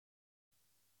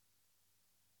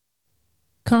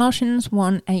Colossians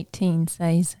 1:18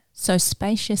 says, "So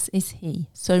spacious is he,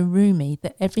 so roomy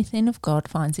that everything of God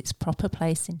finds its proper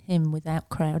place in him without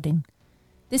crowding."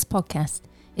 This podcast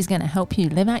is going to help you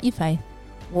live out your faith,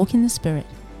 walk in the Spirit,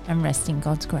 and rest in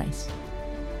God's grace.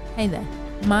 Hey there,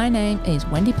 my name is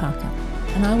Wendy Parker,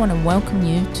 and I want to welcome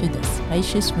you to the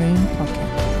Spacious Room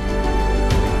podcast.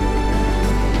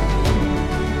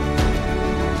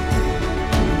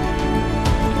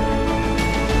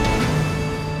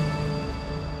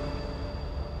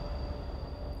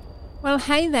 Well,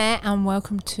 hey there, and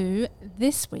welcome to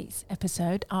this week's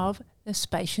episode of The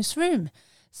Spacious Room.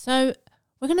 So,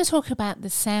 we're going to talk about the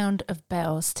sound of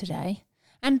bells today.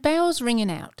 And bells ringing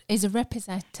out is a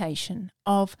representation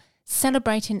of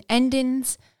celebrating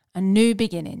endings and new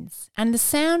beginnings. And the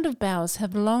sound of bells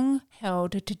have long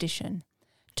held a tradition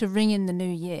to ring in the new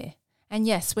year. And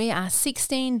yes, we are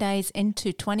 16 days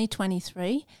into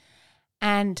 2023,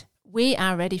 and we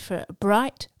are ready for a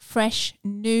bright, fresh,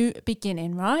 new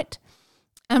beginning, right?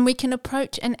 And we can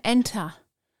approach and enter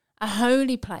a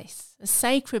holy place, a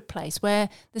sacred place where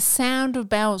the sound of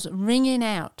bells ringing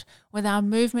out with our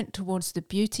movement towards the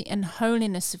beauty and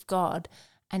holiness of God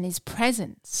and His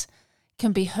presence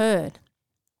can be heard.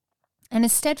 And a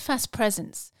steadfast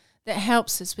presence that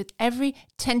helps us with every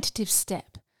tentative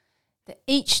step that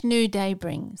each new day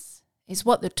brings is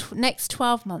what the next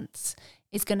 12 months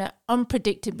is going to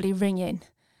unpredictably ring in.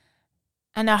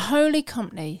 And a holy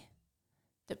company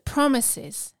that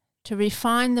promises to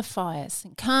refine the fires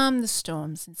and calm the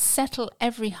storms and settle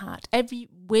every heart, every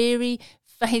weary,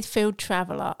 faith-filled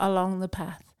traveller along the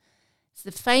path. It's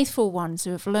the faithful ones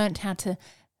who have learnt how to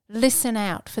listen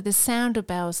out for the sound of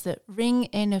bells that ring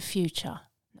in a future,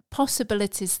 the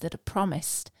possibilities that are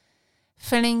promised,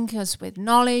 filling us with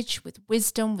knowledge, with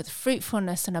wisdom, with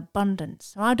fruitfulness and abundance.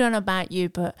 So I don't know about you,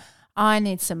 but I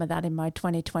need some of that in my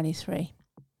 2023.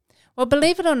 Well,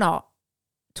 believe it or not,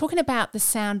 talking about the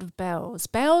sound of bells,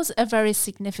 bells are very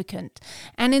significant.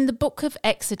 And in the book of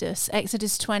Exodus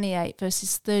 28,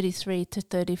 verses 33 to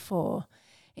 34,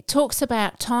 it talks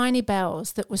about tiny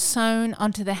bells that were sewn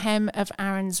onto the hem of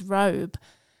Aaron's robe,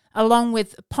 along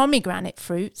with pomegranate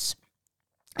fruits.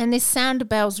 And this sound of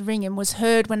bells ringing was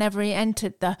heard whenever he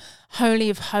entered the Holy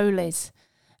of Holies.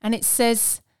 And it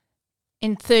says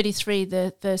in 33,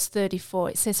 verse 34,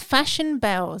 it says, "Fashion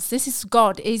bells." This is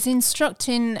God. He's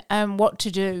instructing what to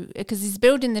do because he's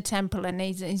building the temple and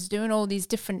he's doing all these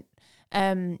different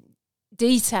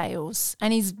details.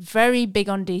 And he's very big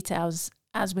on details,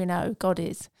 as we know, God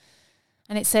is.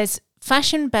 And it says,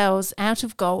 "Fashion bells out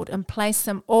of gold and place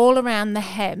them all around the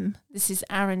hem," this is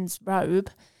Aaron's robe,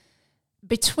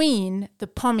 "between the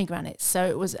pomegranates." So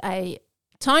it was a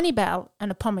tiny bell and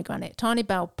a pomegranate, tiny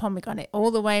bell, pomegranate, all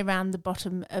the way around the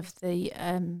bottom of the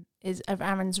of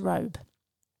Aaron's robe.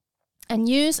 And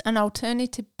use an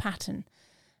alternative pattern: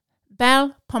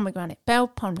 bell, pomegranate,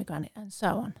 and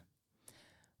so on.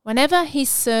 Whenever he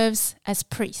serves as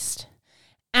priest,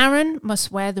 Aaron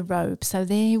must wear the robe so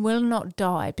that he will not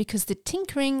die, because the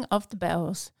tinkering of the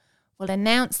bells will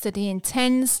announce that he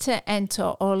intends to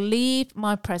enter or leave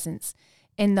my presence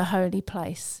in the holy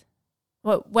place.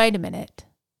 Well, wait a minute.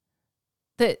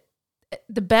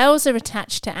 The bells are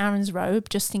attached to Aaron's robe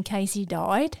just in case he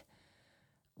died.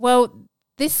 Well,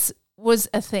 this was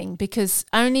a thing because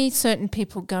only certain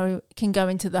people can go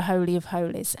into the Holy of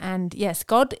Holies. And yes,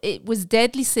 God, it was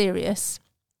deadly serious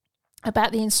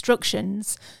about the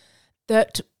instructions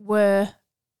that were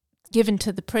given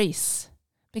to the priests,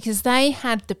 because they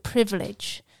had the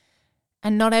privilege,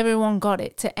 and not everyone got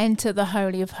it, to enter the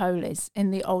Holy of Holies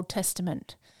in the Old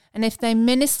Testament. And if they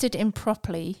ministered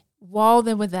improperly while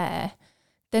they were there,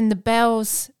 then the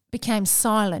bells became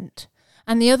silent.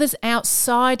 And the others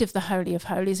outside of the Holy of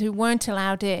Holies who weren't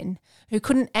allowed in, who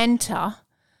couldn't enter,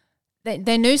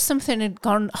 they knew something had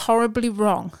gone horribly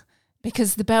wrong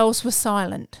because the bells were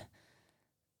silent.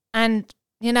 And,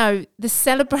 you know, the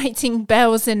celebrating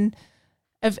bells and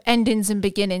of endings and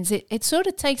beginnings, it sort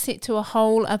of takes it to a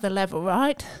whole other level,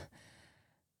 right?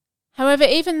 However,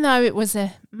 even though it was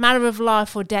a matter of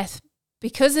life or death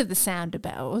because of the sound of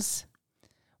bells,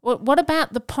 what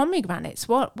about the pomegranates?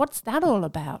 What's that all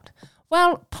about?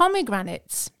 Well,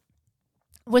 pomegranates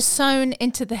were sewn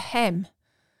into the hem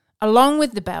along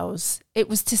with the bells. It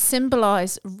was to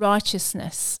symbolize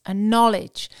righteousness and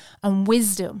knowledge and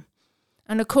wisdom.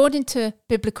 And according to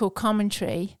biblical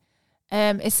commentary,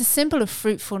 it's a symbol of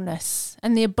fruitfulness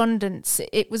and the abundance.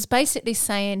 It was basically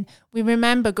saying we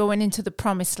remember going into the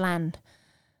promised land.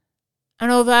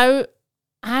 And although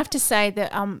I have to say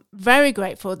that I'm very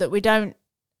grateful that we don't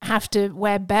have to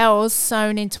wear bells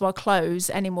sewn into our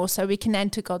clothes anymore so we can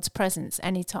enter God's presence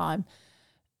anytime,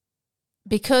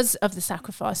 because of the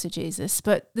sacrifice of Jesus.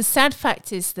 But the sad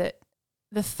fact is that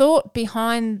the thought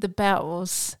behind the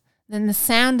bells, then the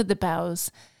sound of the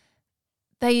bells,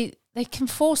 they can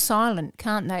fall silent,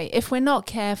 can't they, if we're not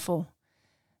careful.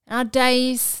 Our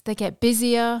days, they get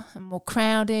busier and more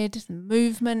crowded, and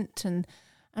movement and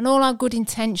all our good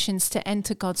intentions to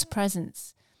enter God's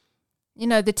presence. You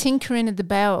know, the tinkering of the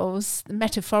bells,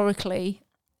 metaphorically,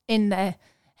 in the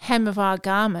hem of our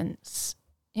garments,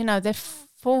 you know, they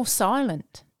fall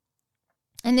silent.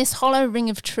 And this hollow ring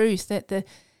of truth, that the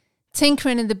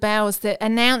tinkering of the bells that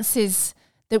announces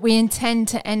that we intend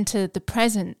to enter the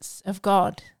presence of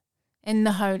God in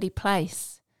the holy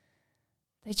place,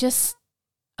 they just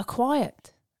are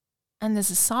quiet and there's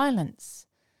a silence.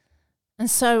 And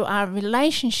so our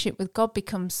relationship with God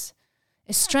becomes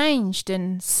estranged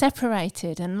and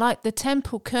separated, and like the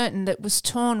temple curtain that was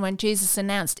torn when Jesus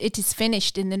announced it is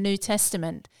finished in the New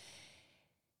Testament,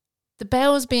 the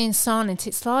bells being silent,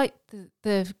 it's like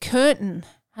the curtain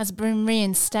has been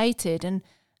reinstated, and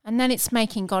then it's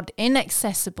making God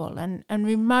inaccessible and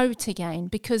remote again,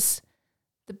 because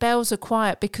the bells are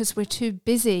quiet, because we're too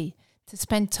busy to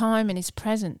spend time in his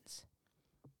presence.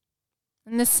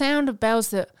 And the sound of bells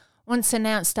that once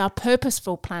announced our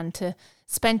purposeful plan to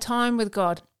spend time with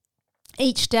God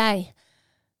each day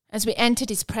as we entered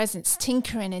his presence,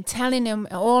 tinkering and telling him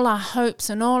all our hopes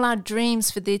and all our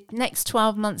dreams for the next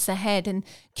 12 months ahead, and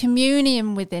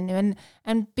communion with him,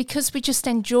 and because we just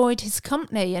enjoyed his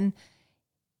company. And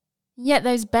yet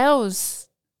those bells,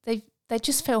 they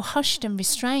just feel hushed and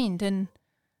restrained, and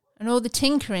all the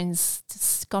tinkering's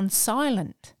just gone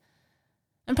silent.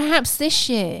 And perhaps this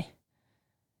year,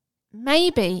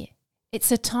 maybe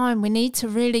it's a time we need to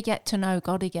really get to know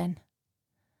God again,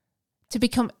 to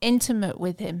become intimate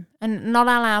with him, and not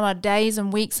allow our days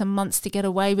and weeks and months to get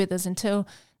away with us until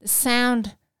the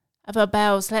sound of our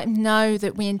bells let him know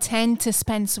that we intend to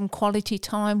spend some quality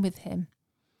time with him.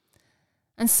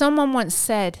 And someone once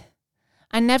said,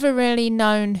 I never really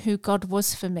known who God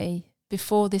was for me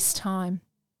before this time.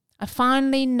 I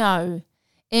finally know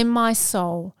in my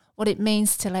soul what it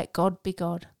means to let God be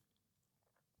God.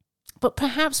 But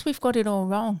perhaps we've got it all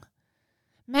wrong.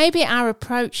 Maybe our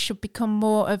approach should become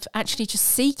more of actually just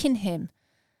seeking him.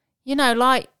 You know,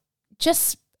 like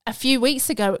just a few weeks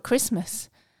ago at Christmas,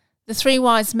 the three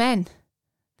wise men,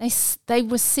 they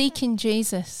were seeking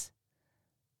Jesus.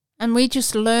 And we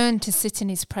just learned to sit in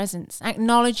his presence,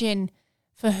 acknowledging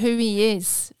for who he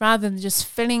is, rather than just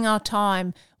filling our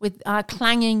time with our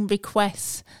clanging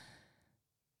requests.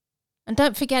 And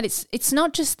don't forget, it's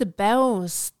not just the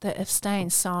bells that are staying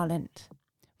silent.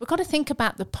 We've got to think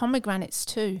about the pomegranates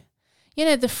too. You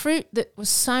know, the fruit that was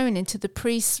sown into the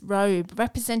priest's robe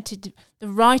represented the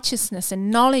righteousness and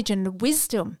knowledge and the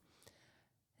wisdom,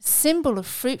 a symbol of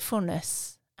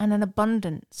fruitfulness and an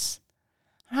abundance.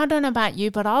 I don't know about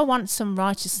you, but I want some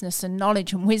righteousness and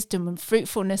knowledge and wisdom and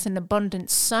fruitfulness and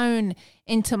abundance sown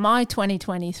into my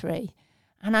 2023.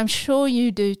 And I'm sure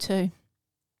you do too.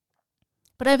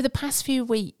 But over the past few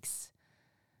weeks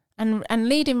and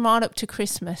leading right up to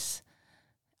Christmas,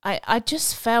 I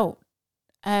just felt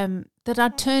that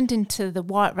I'd turned into the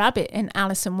White Rabbit in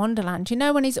Alice in Wonderland. You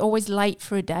know, when he's always late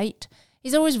for a date?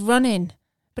 He's always running,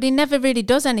 but he never really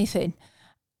does anything.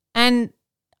 And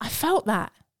I felt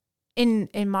that in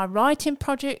my writing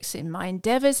projects, in my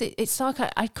endeavours. It's like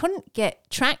I couldn't get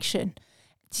traction.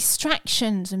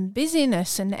 Distractions and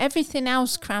busyness and everything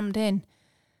else crammed in.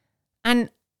 And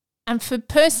for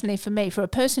me, for a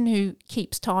person who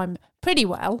keeps time pretty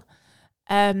well,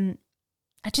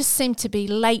 I just seem to be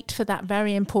late for that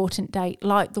very important date,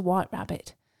 like the White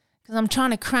Rabbit, because I'm trying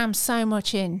to cram so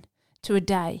much in to a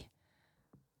day.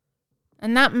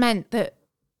 And that meant that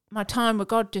my time with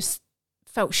God just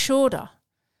felt shorter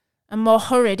and more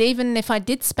hurried, even if I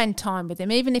did spend time with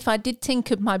him, even if I did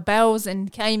tinker my bells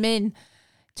and came in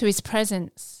to his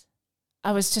presence.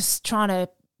 I was just trying to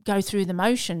go through the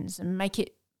motions and make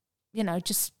it, you know,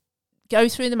 just go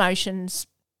through the motions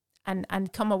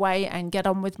and come away and get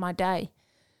on with my day.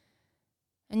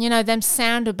 And, you know, them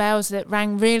sound of bells that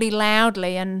rang really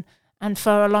loudly and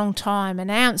for a long time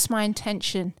announced my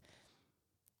intention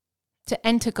to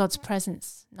enter God's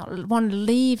presence, not want to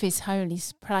leave his holy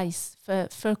place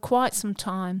for quite some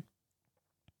time.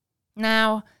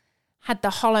 Now, had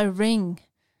the hollow ring,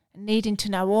 needing to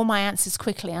know all my answers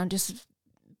quickly and just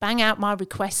bang out my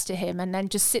request to him and then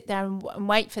just sit there and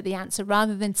wait for the answer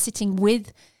rather than sitting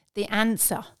with the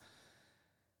answer.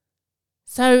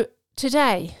 So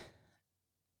today,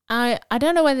 I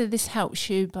don't know whether this helps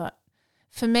you, but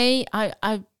for me,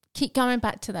 I keep going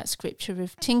back to that scripture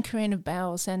of tinkering of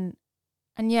bells and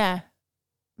yeah,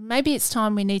 maybe it's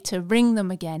time we need to ring them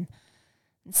again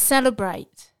and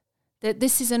celebrate that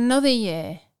this is another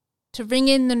year to ring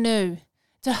in the new,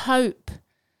 to hope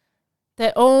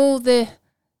that all the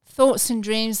thoughts and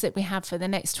dreams that we have for the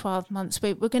next 12 months,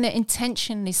 we're going to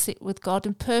intentionally sit with God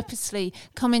and purposely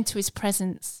come into his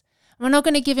presence. We're not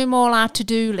going to give him all our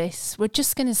to-do lists. We're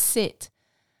just going to sit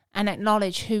and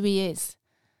acknowledge who he is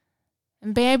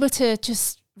and be able to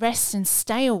just rest and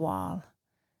stay a while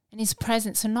in his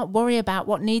presence and not worry about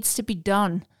what needs to be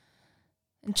done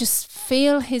and just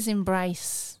feel his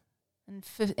embrace.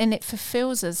 And it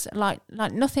fulfills us like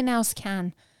nothing else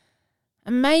can.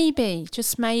 And maybe,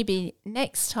 just maybe,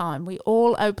 next time we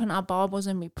all open our Bibles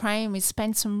and we pray and we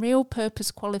spend some real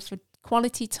purpose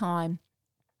quality time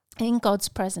in God's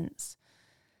presence,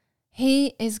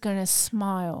 he is going to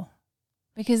smile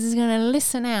because he's going to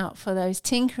listen out for those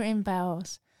tinkering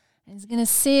bells and he's going to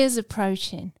see us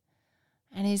approaching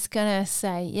and he's going to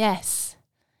say, yes,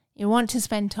 you want to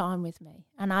spend time with me.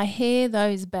 And I hear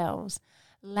those bells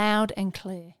loud and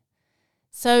clear.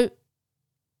 So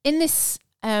in this,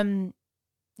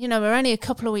 we're only a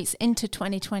couple of weeks into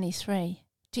 2023.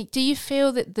 Do you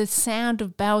feel that the sound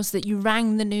of bells that you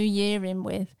rang the new year in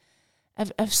with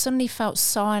have suddenly felt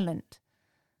silent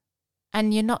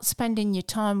and you're not spending your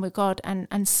time with God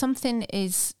and something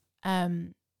is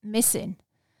missing?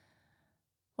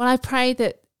 Well, I pray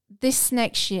that this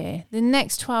next year, the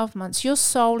next 12 months, your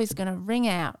soul is going to ring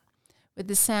out with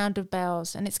the sound of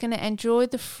bells and it's going to enjoy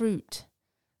the fruit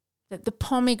that the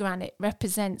pomegranate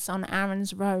represents on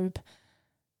Aaron's robe.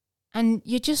 And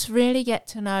you just really get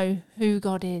to know who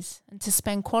God is and to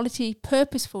spend quality,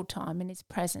 purposeful time in his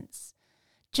presence.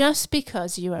 Just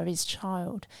because you are his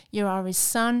child, you are his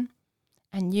son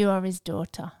and you are his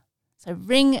daughter. So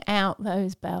ring out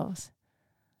those bells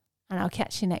and I'll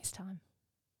catch you next time.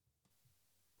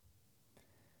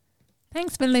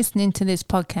 Thanks for listening to this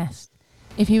podcast.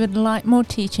 If you would like more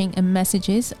teaching and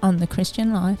messages on the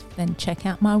Christian life, then check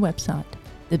out my website,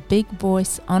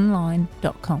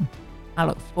 thebigvoiceonline.com. I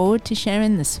look forward to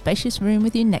sharing the spacious room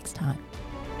with you next time.